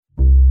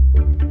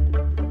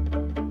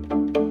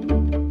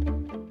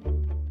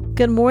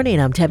Good morning,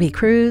 I'm Debbie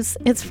Cruz.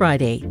 It's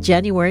Friday,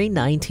 January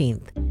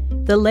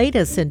 19th. The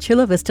latest in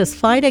Chula Vista's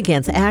fight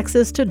against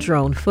access to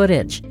drone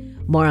footage.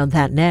 More on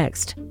that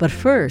next. But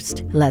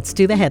first, let's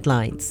do the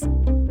headlines.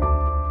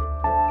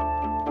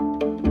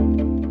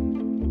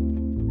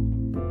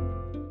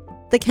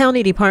 The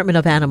County Department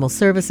of Animal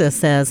Services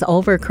says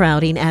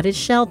overcrowding at its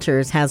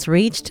shelters has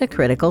reached a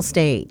critical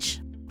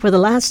stage. For the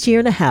last year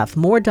and a half,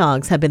 more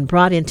dogs have been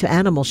brought into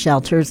animal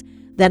shelters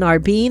than are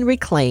being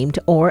reclaimed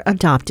or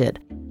adopted.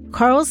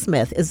 Carl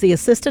Smith is the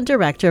Assistant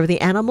Director of the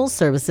Animal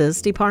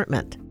Services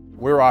Department.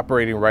 We're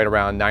operating right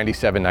around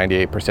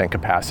 97-98%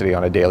 capacity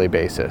on a daily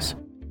basis.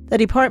 The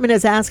department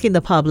is asking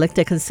the public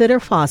to consider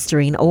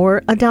fostering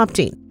or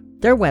adopting.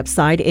 Their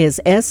website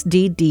is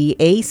sddAC.com.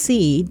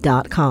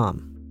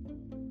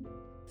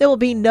 There will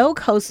be no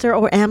coaster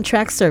or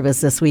Amtrak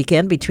service this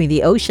weekend between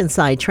the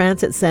Oceanside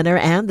Transit Center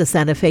and the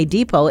Santa Fe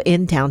Depot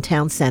in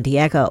downtown San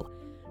Diego.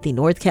 The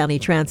North County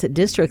Transit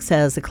District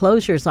says the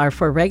closures are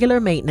for regular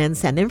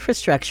maintenance and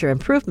infrastructure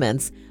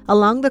improvements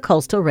along the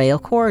coastal rail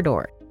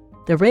corridor.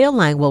 The rail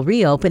line will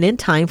reopen in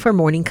time for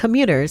morning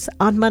commuters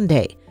on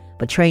Monday,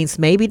 but trains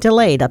may be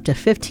delayed up to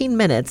 15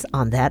 minutes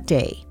on that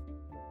day.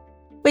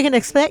 We can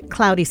expect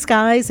cloudy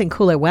skies and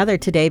cooler weather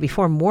today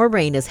before more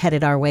rain is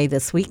headed our way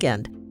this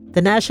weekend.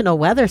 The National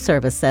Weather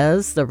Service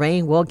says the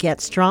rain will get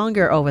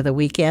stronger over the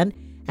weekend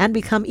and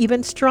become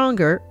even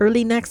stronger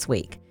early next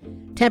week.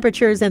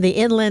 Temperatures in the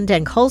inland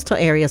and coastal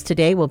areas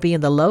today will be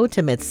in the low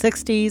to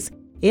mid-60s.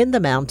 In the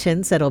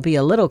mountains, it'll be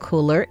a little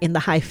cooler in the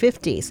high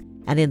 50s.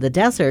 And in the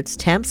deserts,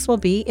 temps will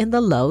be in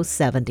the low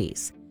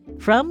 70s.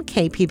 From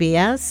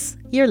KPBS,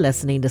 you're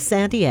listening to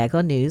San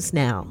Diego News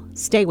Now.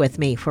 Stay with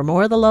me for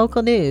more of the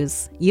local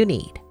news you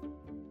need.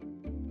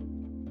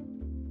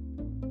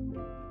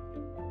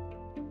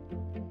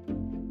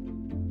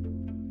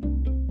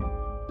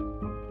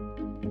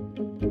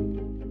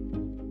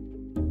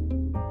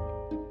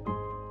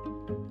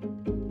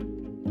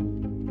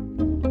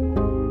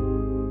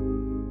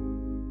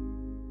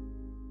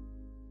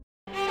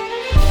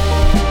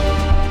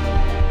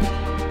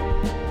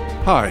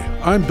 Hi,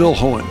 I'm Bill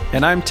Hohen.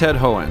 And I'm Ted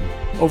Hohen.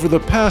 Over the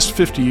past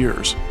 50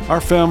 years,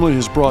 our family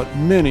has brought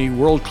many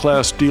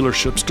world-class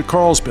dealerships to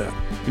Carlsbad,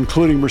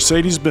 including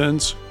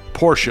Mercedes-Benz,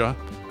 Porsche,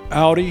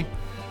 Audi,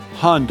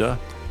 Honda,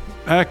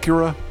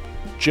 Acura,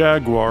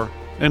 Jaguar,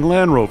 and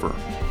Land Rover.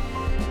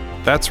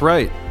 That's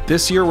right.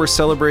 This year we're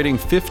celebrating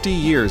 50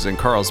 years in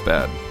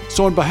Carlsbad.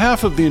 So on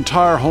behalf of the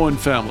entire Hohen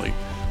family,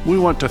 we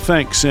want to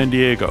thank San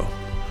Diego.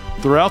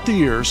 Throughout the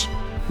years,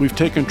 we've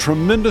taken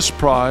tremendous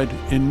pride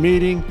in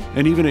meeting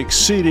and even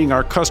exceeding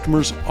our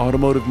customers'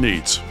 automotive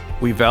needs.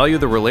 We value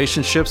the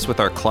relationships with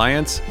our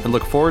clients and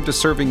look forward to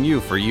serving you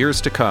for years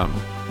to come.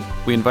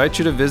 We invite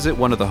you to visit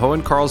one of the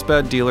Hohen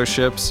Carlsbad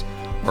dealerships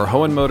or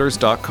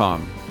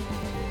hohenmotors.com.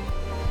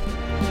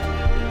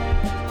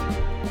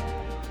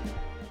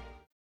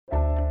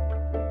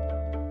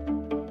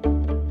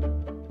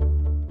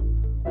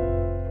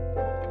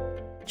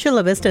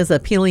 Chula Vista is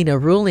appealing a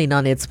ruling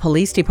on its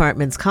police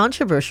department's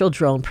controversial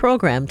drone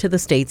program to the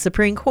state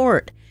Supreme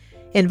Court.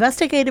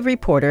 Investigative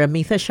reporter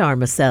Amita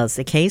Sharma says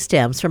the case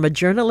stems from a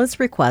journalist's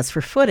request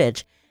for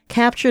footage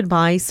captured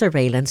by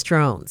surveillance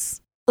drones.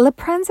 La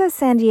Prensa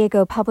San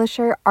Diego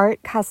publisher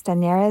Art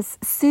Castaneras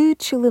sued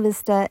Chula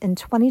Vista in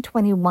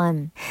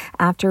 2021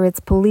 after its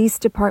police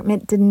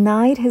department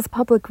denied his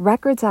Public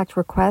Records Act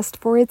request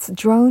for its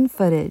drone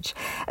footage.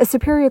 A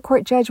Superior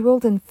Court judge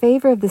ruled in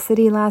favor of the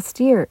city last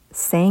year,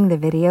 saying the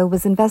video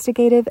was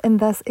investigative and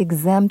thus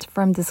exempt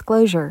from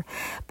disclosure.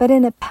 But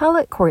an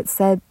appellate court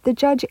said the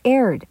judge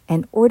erred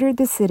and ordered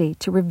the city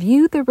to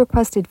review the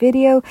requested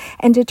video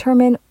and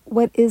determine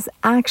what is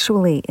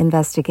actually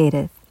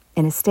investigative.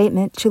 In a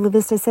statement, Chula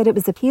Vista said it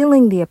was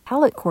appealing the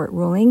appellate court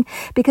ruling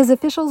because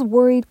officials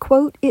worried,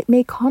 quote, it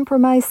may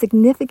compromise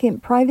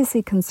significant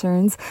privacy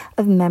concerns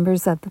of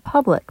members of the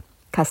public.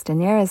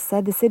 Castaneras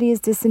said the city is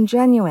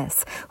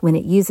disingenuous when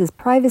it uses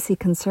privacy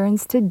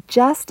concerns to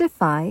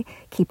justify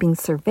keeping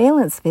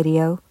surveillance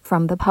video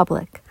from the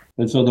public.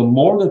 And so the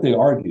more that they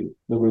argue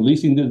that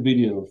releasing this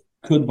video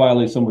could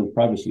violate someone's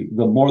privacy,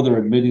 the more they're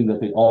admitting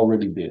that they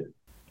already did.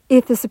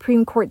 If the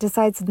Supreme Court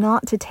decides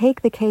not to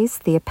take the case,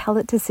 the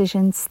appellate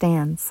decision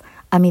stands.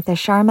 Amita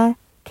Sharma,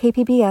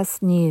 KPBS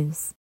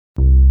News.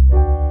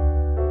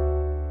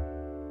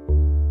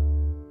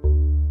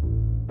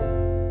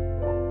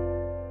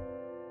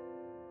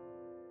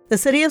 The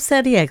city of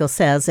San Diego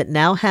says it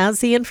now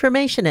has the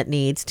information it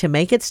needs to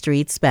make its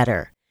streets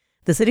better.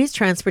 The city's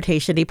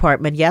transportation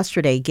department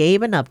yesterday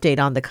gave an update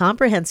on the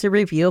comprehensive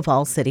review of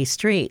all city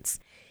streets.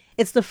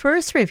 It's the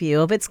first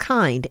review of its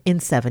kind in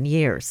 7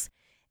 years.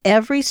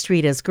 Every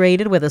street is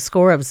graded with a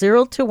score of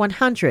 0 to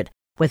 100,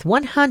 with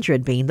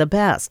 100 being the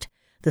best.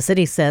 The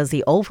city says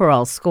the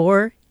overall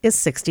score is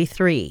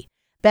 63.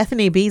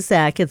 Bethany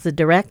Bezak is the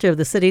director of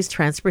the city's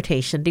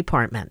transportation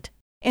department.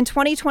 In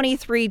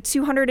 2023,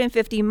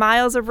 250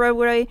 miles of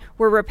roadway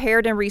were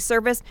repaired and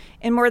resurfaced,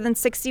 and more than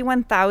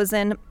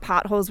 61,000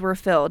 potholes were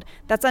filled.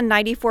 That's a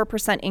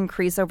 94%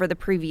 increase over the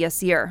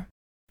previous year.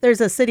 There's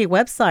a city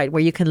website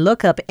where you can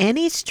look up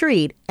any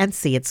street and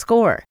see its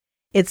score.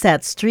 It's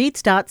at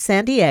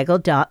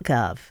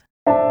streets.sandiego.gov.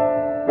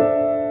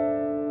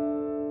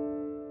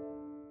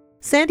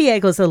 San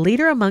Diego is a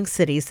leader among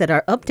cities that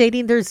are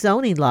updating their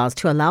zoning laws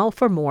to allow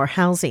for more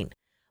housing.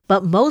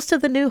 But most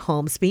of the new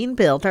homes being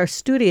built are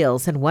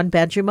studios and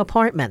one-bedroom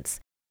apartments.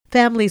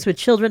 Families with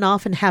children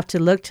often have to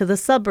look to the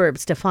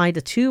suburbs to find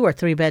a 2- or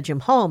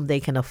 3-bedroom home they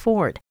can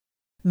afford.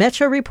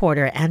 Metro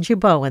reporter Andrew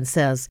Bowen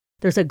says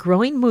there's a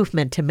growing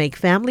movement to make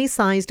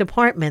family-sized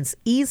apartments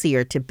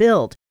easier to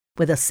build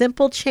with a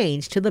simple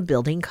change to the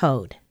building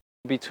code.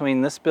 Between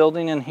this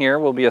building and here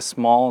will be a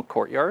small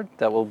courtyard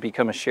that will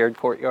become a shared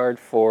courtyard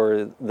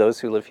for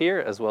those who live here,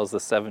 as well as the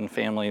 7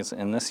 families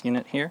in this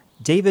unit here.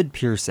 David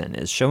Pearson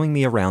is showing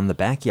me around the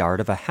backyard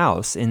of a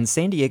house in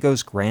San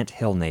Diego's Grant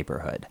Hill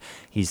neighborhood.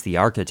 He's the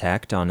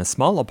architect on a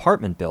small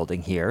apartment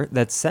building here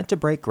that's set to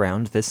break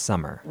ground this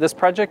summer. This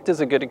project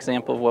is a good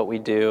example of what we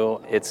do.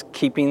 It's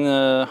keeping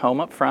the home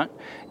up front.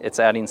 It's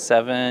adding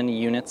 7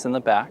 units in the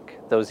back.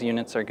 Those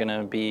units are going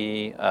to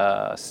be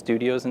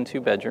studios and 2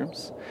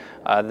 bedrooms.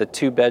 The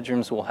 2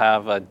 bedrooms will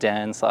have a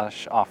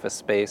den/office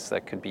space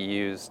that could be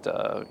used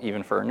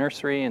even for a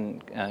nursery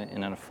and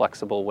in a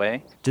flexible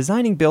way.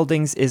 Designing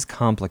buildings is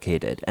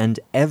complicated, and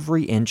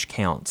every inch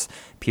counts.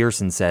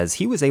 Pearson says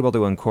he was able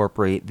to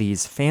incorporate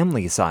these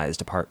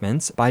family-sized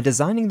apartments by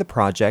designing the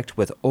project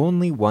with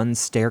only 1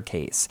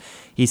 staircase.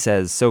 He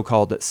says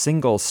so-called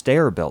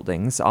single-stair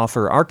buildings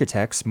offer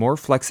architects more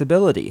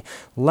flexibility.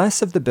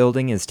 Less of the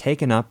building is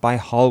taken up by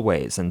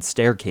hallways and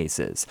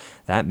staircases.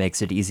 That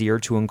makes it easier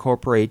to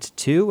incorporate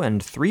 2-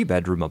 and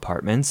 3-bedroom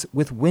apartments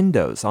with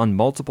windows on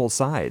multiple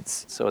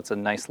sides. So it's a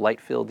nice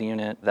light-filled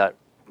unit that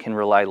can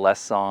rely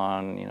less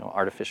on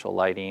artificial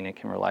lighting. It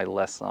can rely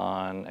less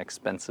on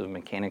expensive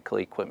mechanical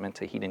equipment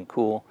to heat and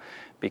cool,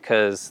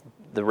 because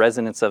the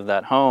residents of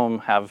that home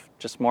have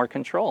just more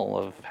control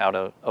of how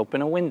to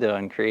open a window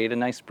and create a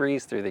nice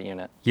breeze through the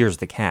unit. Here's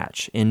the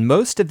catch. In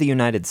most of the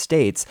United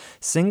States,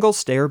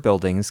 single-stair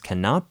buildings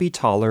cannot be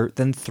taller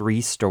than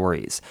 3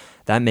 stories.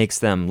 That makes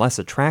them less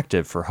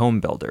attractive for home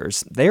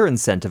builders. They're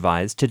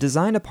incentivized to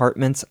design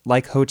apartments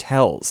like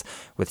hotels,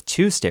 with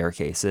 2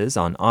 staircases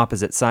on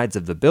opposite sides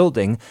of the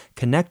building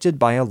connected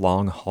by a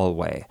long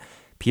hallway.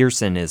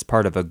 Pearson is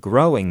part of a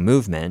growing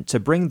movement to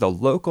bring the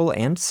local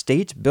and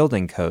state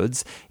building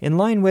codes in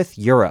line with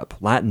Europe,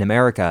 Latin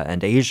America,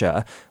 and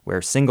Asia,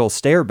 where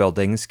single-stair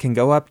buildings can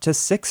go up to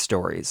 6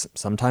 stories,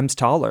 sometimes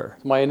taller.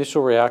 My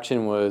initial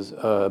reaction was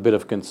a bit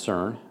of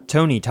concern.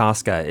 Tony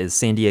Tosca is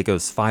San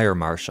Diego's fire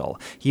marshal.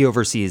 He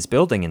oversees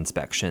building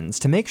inspections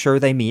to make sure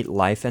they meet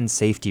life and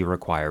safety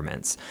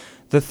requirements.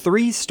 The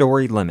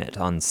 3-story limit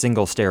on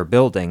single-stair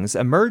buildings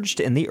emerged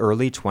in the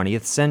early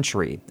 20th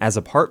century as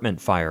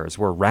apartment fires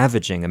were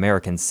ravaging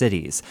American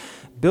cities.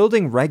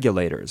 Building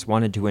regulators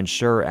wanted to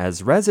ensure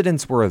as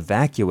residents were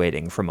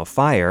evacuating from a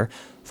fire,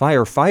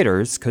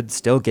 firefighters could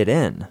still get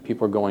in.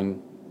 People are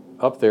going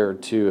up there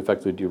to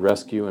effectively do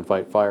rescue and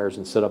fight fires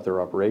and set up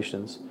their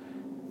operations.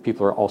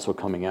 People are also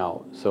coming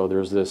out. So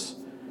there's this,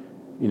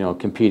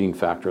 competing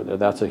factor there.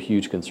 That's a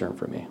huge concern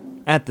for me.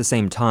 At the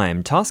same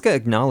time, Tosca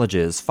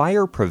acknowledges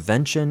fire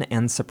prevention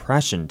and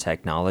suppression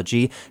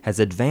technology has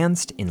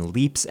advanced in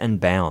leaps and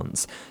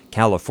bounds.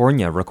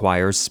 California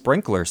requires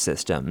sprinkler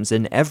systems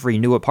in every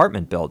new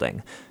apartment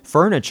building.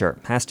 Furniture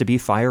has to be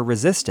fire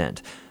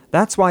resistant.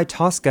 That's why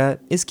Tosca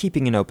is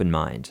keeping an open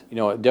mind.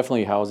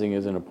 Definitely housing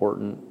is an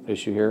important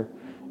issue here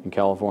in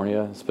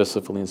California,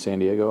 specifically in San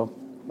Diego.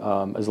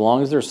 As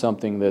long as there's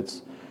something that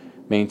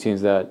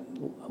maintains that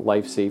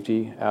life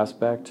safety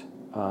aspect,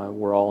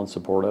 we're all in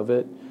support of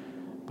it.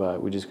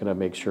 But we just got to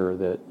make sure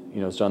that,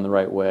 it's done the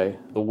right way.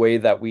 The way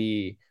that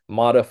we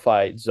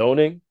modify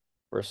zoning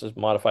versus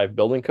modified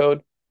building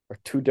code are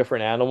 2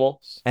 different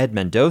animals. Ed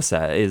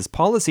Mendoza is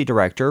policy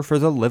director for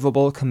the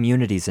Livable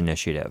Communities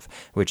Initiative,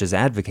 which is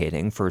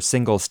advocating for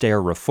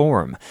single-stair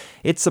reform.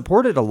 It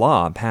supported a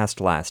law passed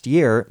last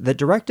year that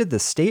directed the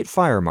state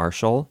fire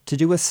marshal to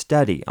do a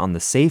study on the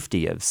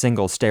safety of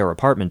single-stair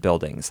apartment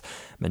buildings.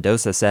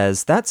 Mendoza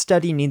says that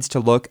study needs to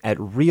look at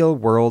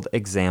real-world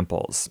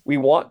examples. We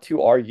want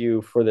to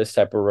argue for this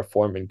type of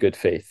reform in good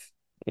faith.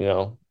 We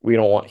don't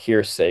want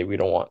hearsay. We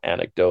don't want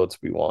anecdotes.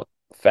 We want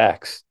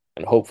facts.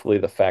 And hopefully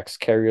the facts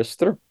carry us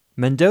through.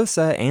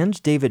 Mendoza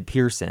and David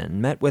Pearson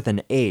met with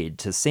an aide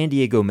to San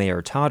Diego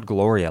Mayor Todd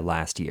Gloria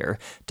last year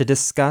to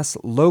discuss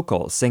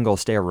local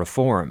single-stair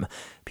reform.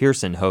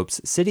 Pearson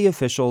hopes city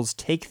officials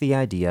take the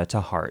idea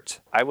to heart.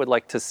 I would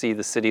like to see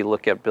the city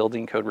look at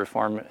building code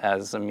reform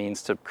as a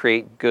means to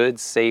create good,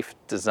 safe,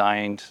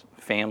 designed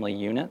family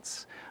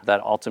units that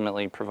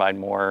ultimately provide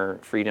more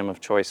freedom of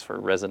choice for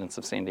residents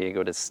of San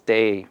Diego to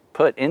stay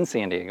put in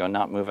San Diego and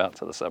not move out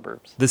to the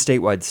suburbs. The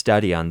statewide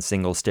study on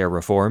single-stair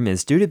reform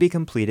is due to be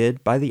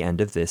completed by the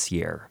end of this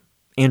year.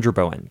 Andrew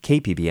Bowen,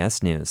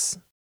 KPBS News.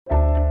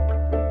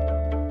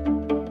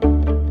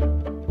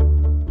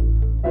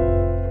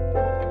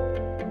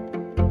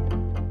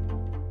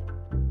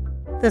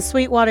 The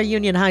Sweetwater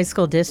Union High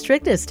School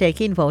District is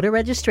taking voter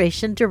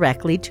registration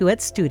directly to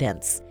its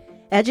students.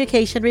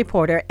 Education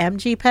reporter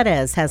MG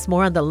Perez has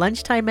more on the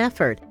lunchtime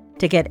effort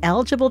to get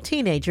eligible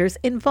teenagers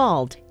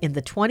involved in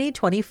the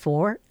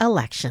 2024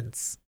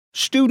 elections.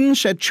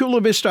 Students at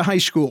Chula Vista High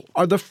School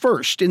are the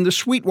first in the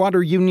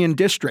Sweetwater Union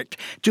District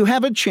to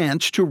have a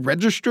chance to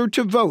register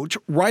to vote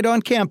right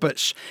on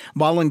campus.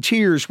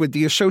 Volunteers with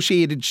the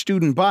Associated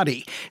Student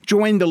Body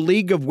joined the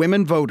League of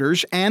Women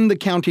Voters and the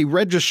county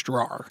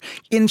registrar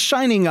in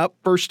signing up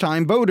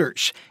first-time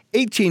voters.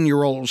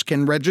 18-year-olds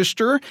can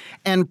register,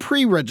 and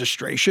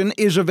pre-registration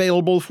is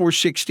available for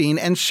 16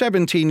 and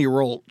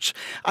 17-year-olds.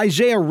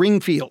 Isaiah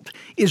Ringfield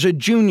is a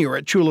junior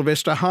at Chula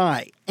Vista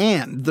High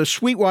and the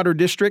Sweetwater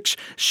District's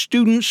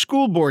student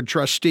school board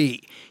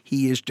trustee.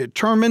 He is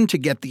determined to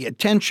get the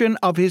attention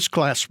of his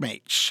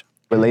classmates.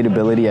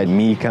 Relatability at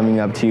me coming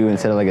up to you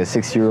instead of like a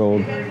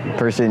 6-year-old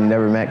person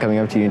never met coming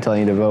up to you and telling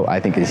you to vote, I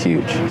think is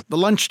huge. The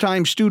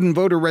lunchtime student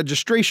voter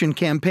registration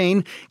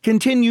campaign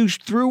continues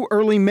through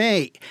early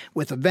May,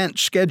 with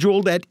events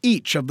scheduled at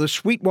each of the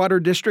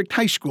Sweetwater District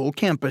High School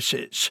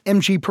campuses.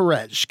 MG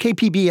Perez,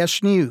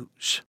 KPBS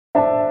News.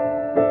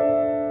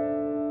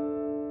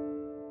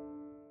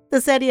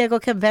 The San Diego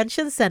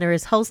Convention Center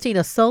is hosting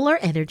a solar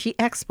energy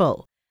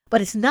expo,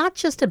 but it's not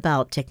just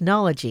about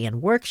technology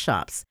and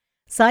workshops.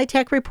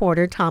 SciTech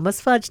reporter Thomas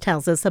Fudge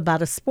tells us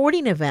about a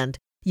sporting event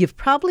you've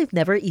probably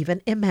never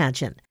even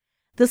imagined,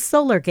 the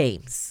Solar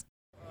Games.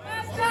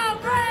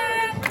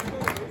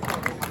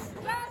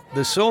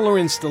 The solar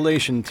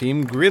installation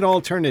team, Grid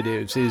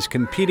Alternatives, is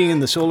competing in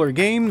the Solar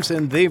Games,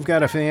 and they've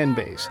got a fan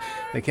base.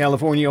 The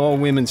California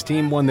all-women's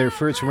team won their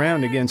first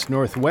round against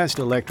Northwest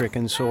Electric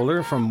and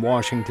Solar from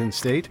Washington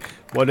State.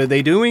 What are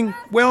they doing?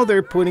 Well,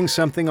 they're putting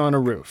something on a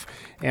roof.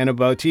 Anna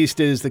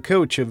Bautista is the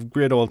coach of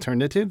Grid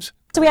Alternatives.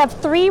 So we have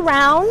 3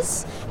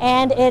 rounds,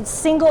 and it's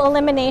single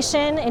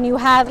elimination, and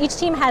each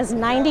team has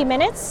 90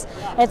 minutes.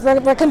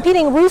 We're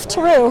competing roof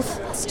to roof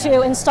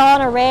to install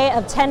an array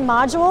of 10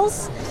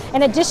 modules,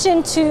 in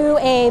addition to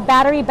a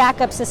battery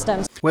backup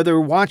system.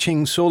 Whether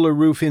watching solar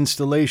roof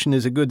installation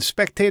is a good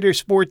spectator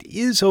sport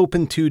is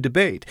open to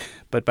debate,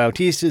 but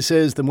Bautista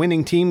says the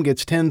winning team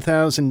gets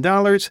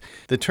 $10,000.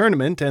 The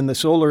tournament and the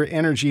Solar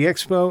Energy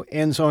Expo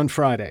ends on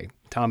Friday.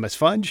 Thomas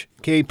Fudge,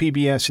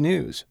 KPBS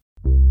News.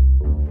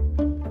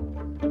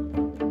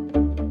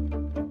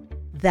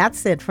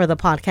 That's it for the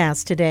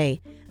podcast today.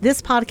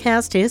 This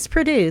podcast is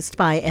produced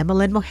by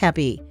Emmeline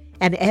Mohebi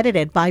and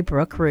edited by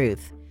Brooke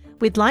Ruth.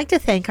 We'd like to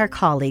thank our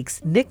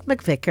colleagues Nick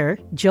McVicker,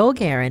 Joe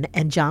Guerin,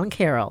 and John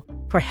Carroll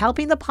for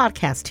helping the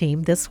podcast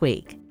team this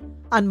week.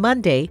 On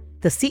Monday,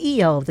 the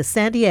CEO of the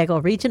San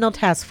Diego Regional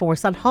Task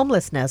Force on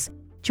Homelessness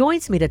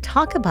joins me to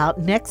talk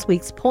about next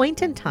week's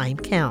point-in-time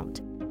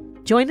count.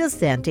 Join us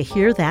then to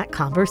hear that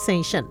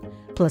conversation,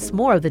 plus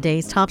more of the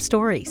day's top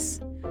stories.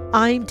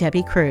 I'm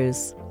Debbie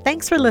Cruz.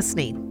 Thanks for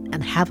listening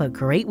and have a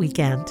great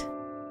weekend.